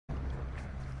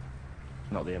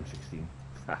Not the M16.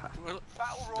 Well,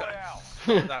 Battle Royale.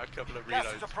 that a couple of Gas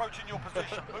is reloads. approaching your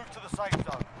position. Move to the safe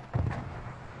zone.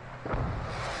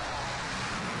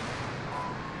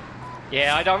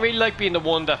 Yeah, I don't really like being the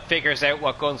one that figures out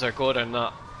what guns are good and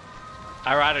not.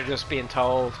 I'd rather just being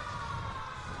told.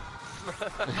 Enemy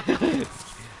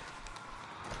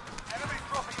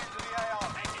dropping into the AR.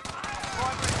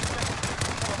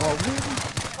 Oh, really?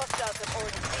 Hostiles have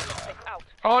already seen the safe out.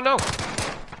 Oh no!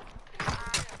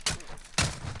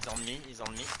 He's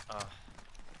on me.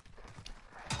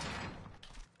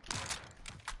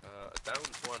 Down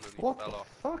one and he What fell the off.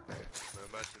 fuck? I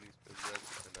imagine he's been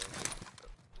resident now.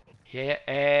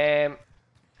 Yeah,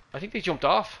 I think they jumped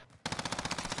off.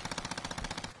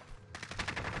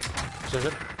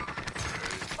 Precision.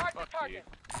 Mark the target.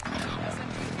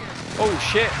 Oh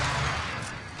shit!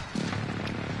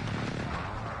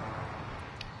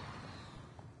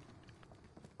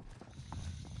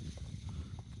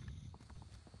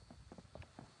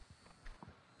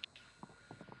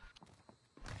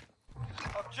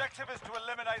 Objective is to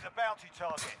eliminate the bounty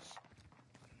targets.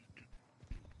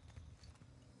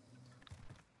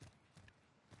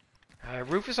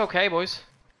 Roof is okay, boys.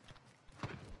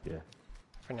 Yeah.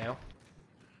 For now.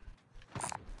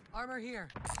 Armor here.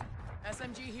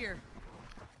 SMG here.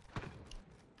 I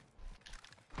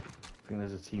think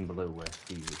there's a team below where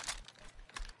Steve is.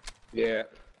 Yeah.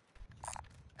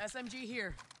 SMG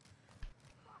here.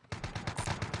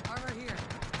 Armor here.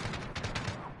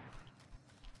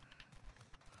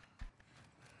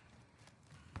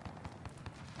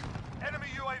 Enemy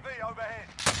UAV overhead.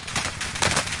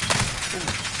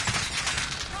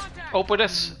 Up with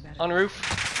us on roof.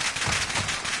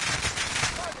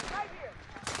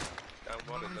 Down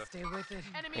one in there. Stay with it.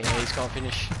 Yeah, he's gonna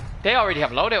finish. They already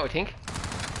have loadout, I think.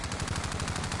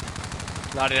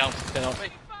 No, they don't. They don't.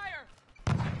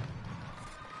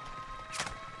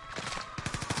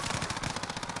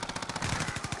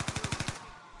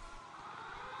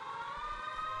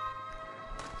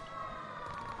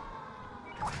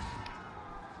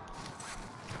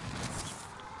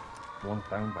 One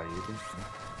down by you,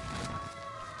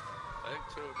 I think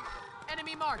two of them.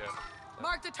 Enemy marked. Yeah.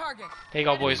 Mark the target. There you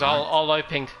go, boys. All light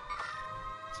pinged.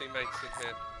 Teammates in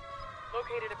here.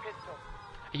 Located a pistol.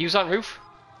 Are you on roof?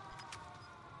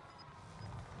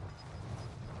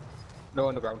 No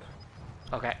on the ground.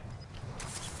 Okay.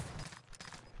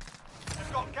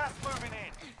 We've got gas moving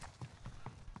in.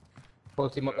 Full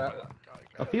team up there.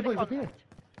 Up here, boys, up here.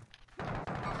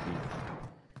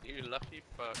 You lucky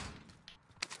fuck.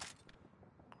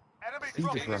 Enemy He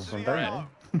dropping just ran into from the AR. down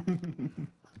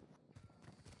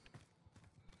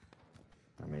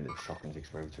I mean, the shotgun's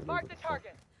exposed to a Mark little the bit of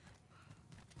target.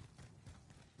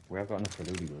 We have got enough for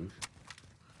Lily Blues.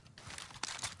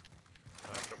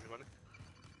 Drop your money.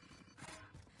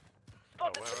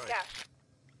 Spotted where some are you? gas.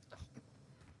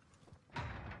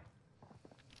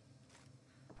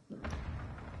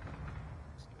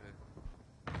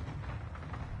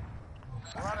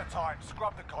 We're out of time.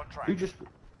 Scrub the contract. Who just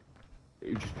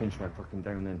pinched my fucking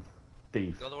down then?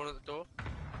 Thief. Another one at the door.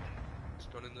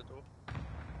 Just gone in the door.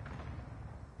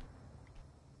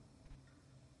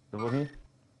 The one here?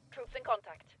 Troops in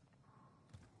contact.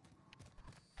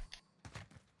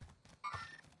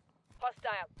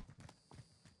 Hostile.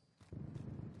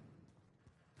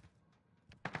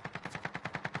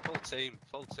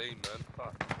 Full team, man.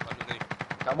 Fuck. Underneath.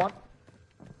 That one?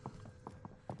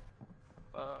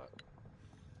 Fuck.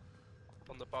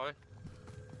 On the buy.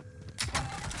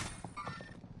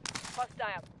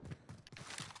 Hostile.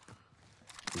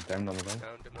 He's down on the ground.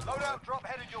 Downed him on the Loadout drop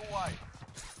headed your way.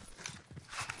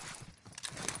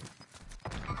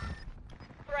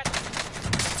 Threat.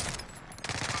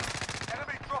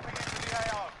 Enemy dropping into the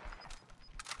AR.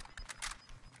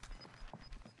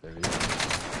 There he is.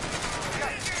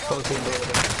 Full team over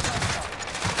there.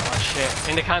 Oh shit.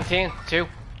 In the canteen, two.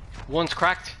 One's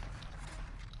cracked.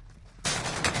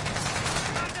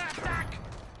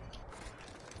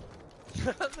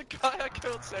 The guy I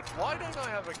killed said, "Why don't I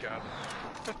have a gun?"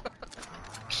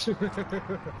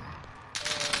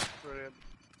 Brilliant.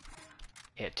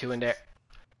 Yeah, two in there.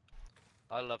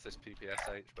 I love this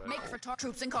PPSH, bro. Make for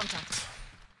troops in contact.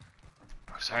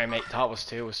 Sorry, mate. Thought it was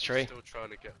two. It was three. Still trying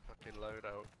to get fucking load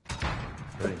out.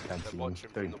 Very They're fancy. watching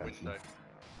Very from the fancy. window.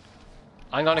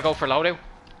 I'm gonna go for loadout.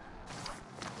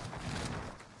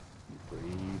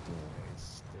 Breathe.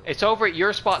 It's over at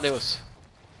your spot, Lewis.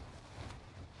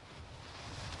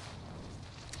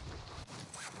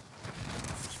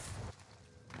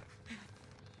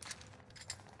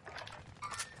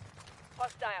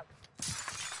 Hostile.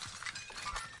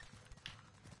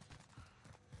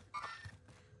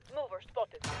 Mover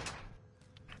spotted.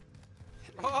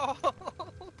 Oh!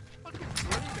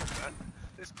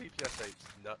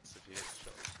 nuts if you hit the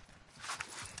shot.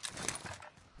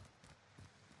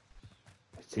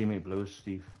 His teammate blew us,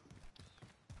 Steve.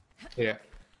 Yeah.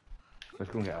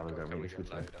 Let's go and get out of there, Can mate. we It's good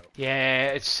get time. loaded out? Yeah,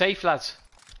 it's safe, lads.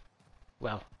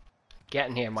 Well,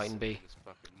 getting here mightn't be. This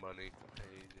fucking money for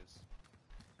ages.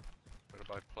 Gotta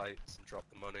buy plates and drop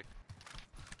the money.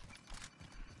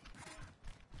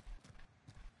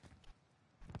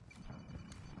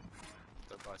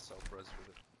 Don't buy self-res with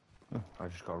it. Oh, I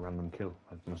just got a random kill.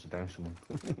 I must have downed someone.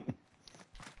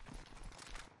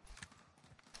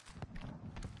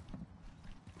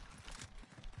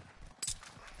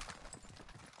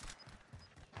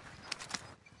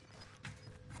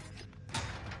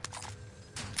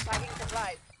 Bagging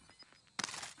supplies.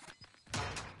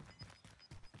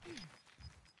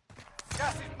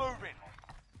 Gas is moving.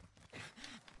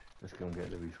 Let's go and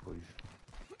get the reef, boys.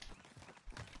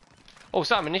 Oh, is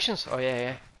that munitions? Oh yeah,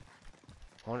 yeah.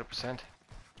 100%.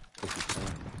 Fuck it,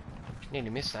 man. Nearly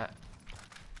missed that.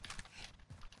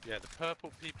 Yeah, the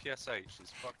purple PPSH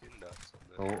is fucking nuts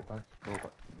on Go there. back, go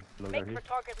back. Load Make out for here.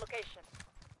 target location.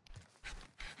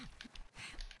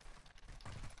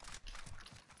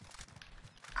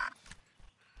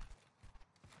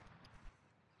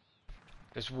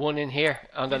 There's one in here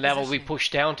on the level we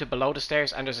pushed down to below the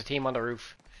stairs, and there's a team on the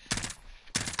roof.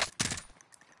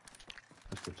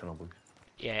 Let's go tunnel, boys.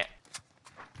 Yeah,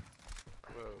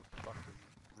 Whoa, fucking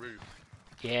roof.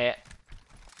 yeah.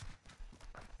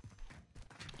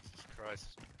 Jesus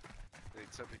Christ. I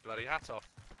need to take my bloody hat off.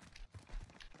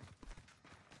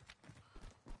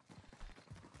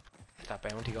 That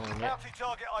bounty going in. Yeah. Bounty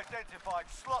target identified.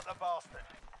 Slot the bastard.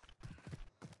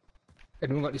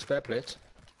 Anyone got any spare plates?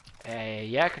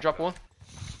 Yeah, I can drop one.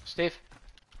 Steve.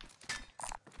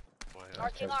 Why,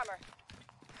 Marking armor.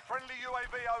 Friendly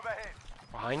UAV overhead.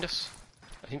 Behind us.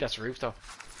 I think that's the roof though.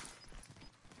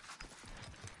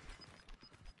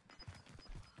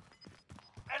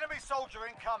 Enemy soldier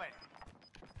incoming.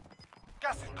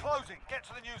 Gas is closing. Get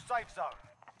to the new safe zone.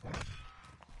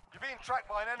 You're being tracked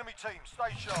by an enemy team.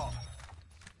 Stay sharp.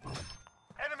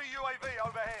 Enemy UAV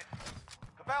overhead.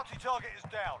 The bounty target is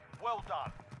down. Well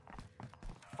done.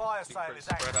 Fire sale pretty is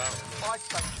spread active. out, isn't it? Buy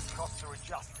station costs are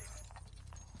adjusted.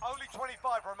 Only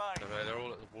 25 remain. No, man, they're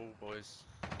all at the wall, boys.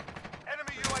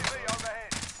 Enemy UAV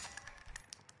overhead.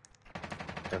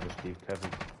 Cover, Steve, cover.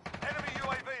 Enemy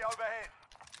UAV overhead.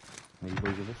 Need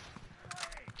boys with us?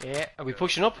 Yeah, are we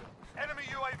pushing up? Enemy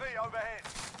UAV overhead.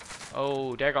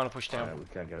 Oh, they're gonna push Yeah, down. we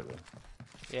can't get it though.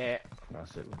 Yeah.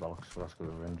 That's it, with bollocks. We'll have to go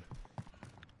around.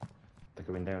 They're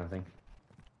going down, I think.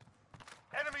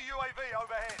 Enemy UAV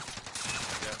overhead.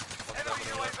 Yeah. Enemy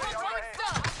UAV Throwing overhead.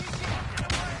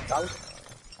 stun.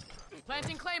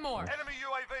 Planting claymore. Enemy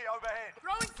UAV overhead.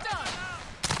 Throwing stun.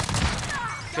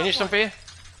 Finish them for you?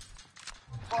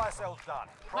 Fire sale's done.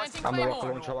 Planting I'm a rocket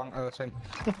claymore. launcher one other thing.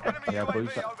 Enemy Yeah, UAV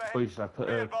boys, overhead. boys, I put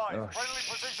Be a... advised, Oh, friendly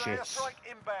precision shit. airstrike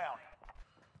inbound.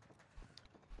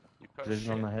 You put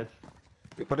Precision on my head.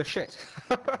 You put a shit.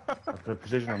 I put a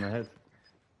precision on my head.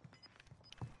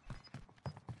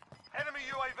 Enemy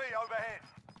UAV overhead.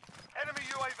 Enemy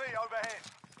UAV overhead.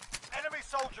 Enemy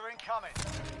soldier incoming.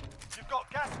 You've got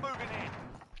gas moving in.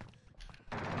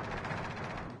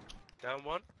 Down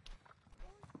one.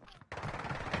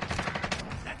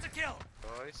 That's a kill.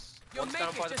 Nice. You'll One's make down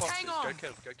it, by the just boxes. hang Go on. kill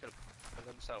him, go kill him.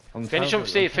 Kill himself. On the Finish tower, him,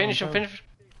 Steve. on Finish him. tower. Finish.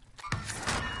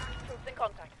 Troops in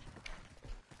contact.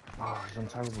 Oh, he's on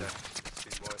tower, boys. Team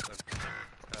white then.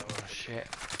 Oh shit.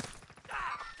 Troops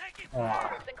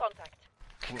in contact.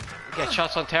 Can get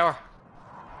shots on tower.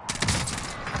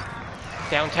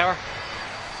 Down tower.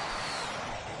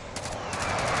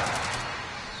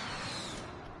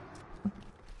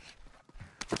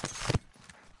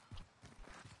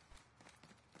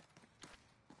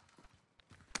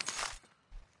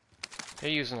 They're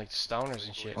using like stoners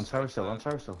and shit. On tower still, on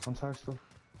tower still, on tower still.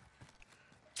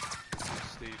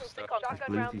 Steve Troops in stuff. contact. He's Shotgun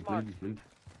blue, rounds he's blue, marked. he's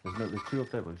blue. There's two up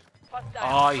there, boys.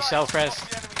 Hostile. Oh, he's self-res. Off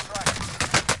the enemy track.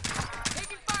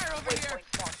 Taking fire over here.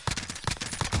 Waypoint marked.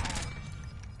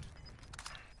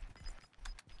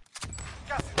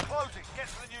 Gas is closing. Get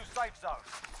to the new safe zone.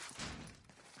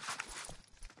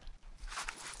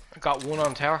 Got one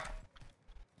on tower.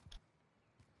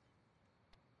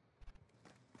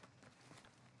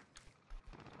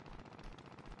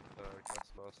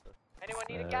 Gas master. Anyone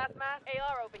need a gas mask?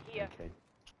 AR over here. Okay.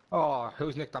 Oh,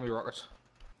 who's nicked on my rockets?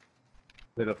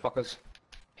 Little fuckers.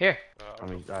 Here. I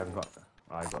mean, I haven't got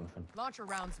nothing. Launcher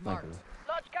rounds Thank marked. you.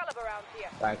 Large caliber rounds here.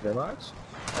 Thank you very much.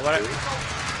 Oh,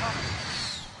 whatever.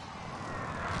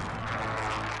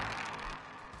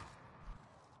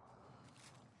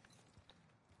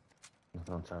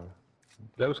 Nothing on tower.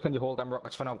 Lewis, can you hold them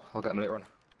rockets for now? I'll get them later on.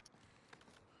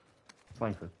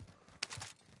 flank it.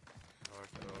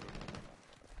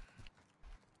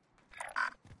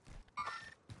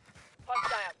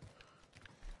 Hostile.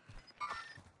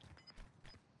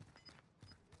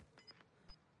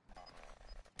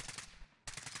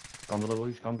 Gondola,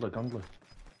 boys, gondola.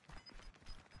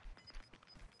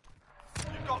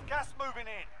 You've got gas moving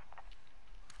in.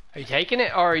 Are you taking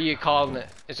it or are you calling it?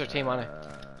 Is there a team on it? I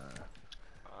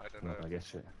don't I'm know. not gonna get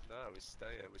shit. No, we stay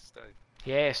here, we stay.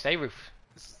 Yeah, stay roof.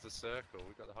 This is the circle,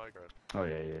 we got the high ground. Oh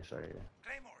yeah, sorry, yeah.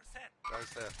 Claymore set. Guys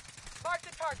there. Mark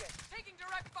the target. Taking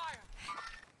direct fire.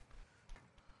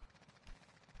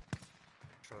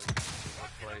 Try and get my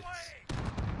plates.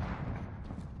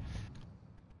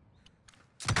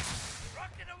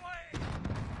 Rocket away.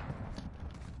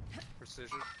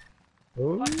 Precision.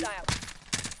 Hostile.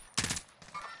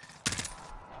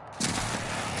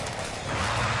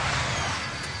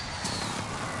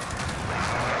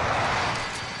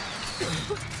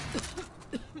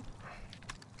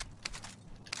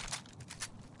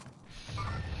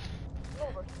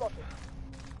 Mover spotted.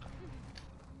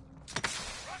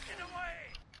 Rocket away.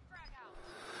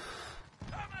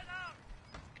 Coming out.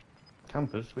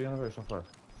 Campers, we on the very soft left.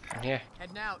 Yeah.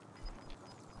 Heading out.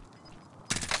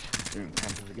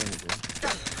 Campers again, is it?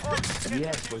 Close. Get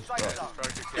Yes, to the new boys. safe Right, zone. try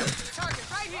to get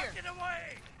Target right here. Rocket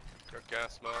away. got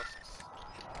gas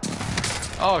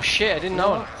masks. Oh shit, I didn't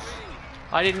know it.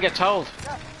 I didn't get told.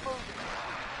 Gas is moving.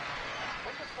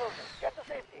 Winter's moving. Get to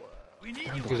safety. We need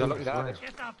you. Because I looked at it.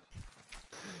 Get up.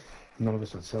 None of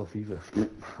us had self either.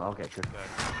 I'll get you.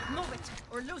 Move it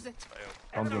or lose it.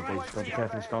 Gondola, boys, gotta be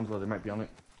careful, this gondola, they might be on it.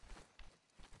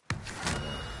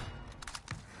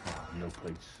 Oh, no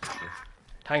plates. Shit.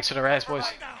 Thanks for the res, boys.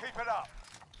 Keep it up.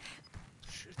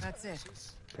 That's it.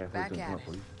 Careful, Back don't at come up, it.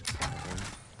 please.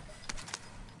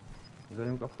 Has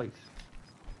anyone got plates?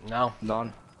 No.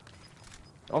 None.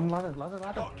 On ladder.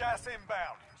 Got gas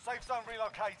inbound. Safe zone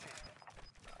relocated.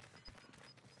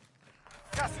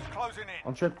 Gas is closing in.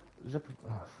 On Tripp. Zip.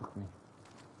 Oh, fuck me.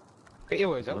 Get your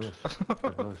words out. Lewis.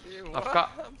 Lewis. Ew, I've what?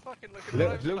 got- I'm fucking looking Lu-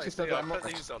 all over the Lewis place. is still Yeah, got I put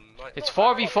rockets. these on. Like, It's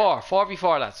 4v4.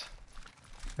 4v4, lads.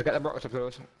 I get the rockets up,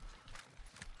 Lewis.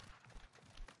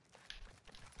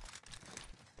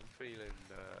 I'm feeling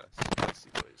spicy,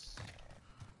 boys.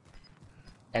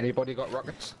 Anybody got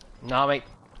rockets? No, mate.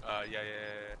 Yeah.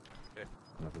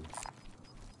 Nothing.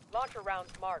 Launcher rounds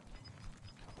marked.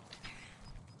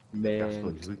 Gas, Man.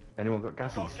 please. Anyone got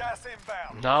gases? Got gas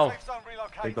inbound. No. Safe zone They've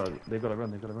relocated. got to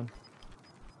run.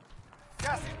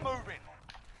 Gas is moving.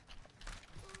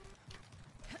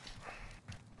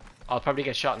 I'll probably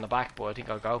get shot in the back, but I think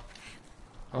I'll go.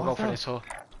 I'll go for this hole.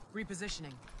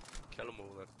 Repositioning. Kill them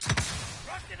all then.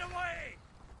 Rocket away.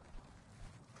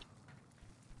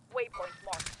 Waypoint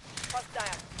marked.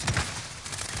 Hostile.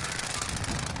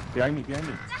 Behind me. Behind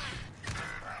you.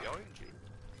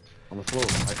 On the floor.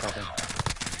 I can't think.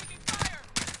 Taking fire.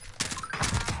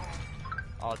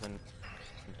 Oh, didn't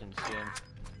see him.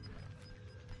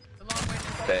 It's a long way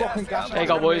to go. Fucking gas. There you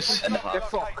go, boys. They're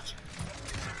fucked.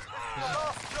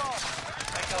 Last job.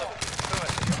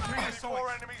 Four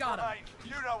enemies Got 'em. remain.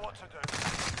 You know what to do.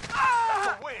 That's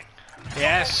a win.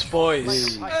 Yes,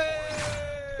 boys.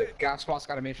 The gas mask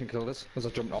animation killed us as I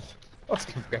jumped off. I was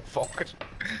gonna get fucked.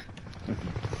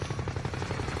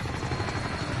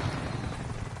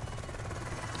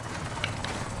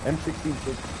 M16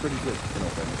 looks pretty good. You know,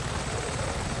 then.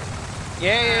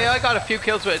 Yeah, I got a few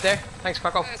kills with it there. Thanks,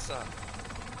 Paco. Yes, sir.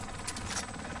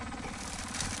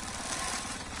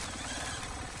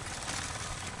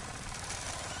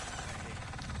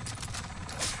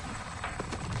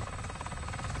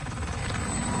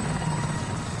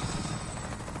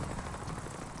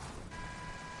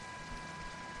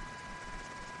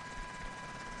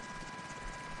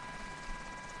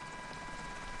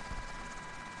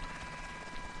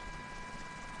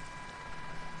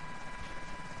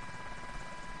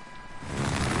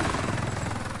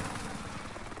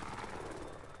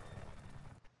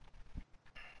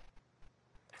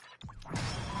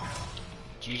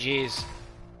 GG's.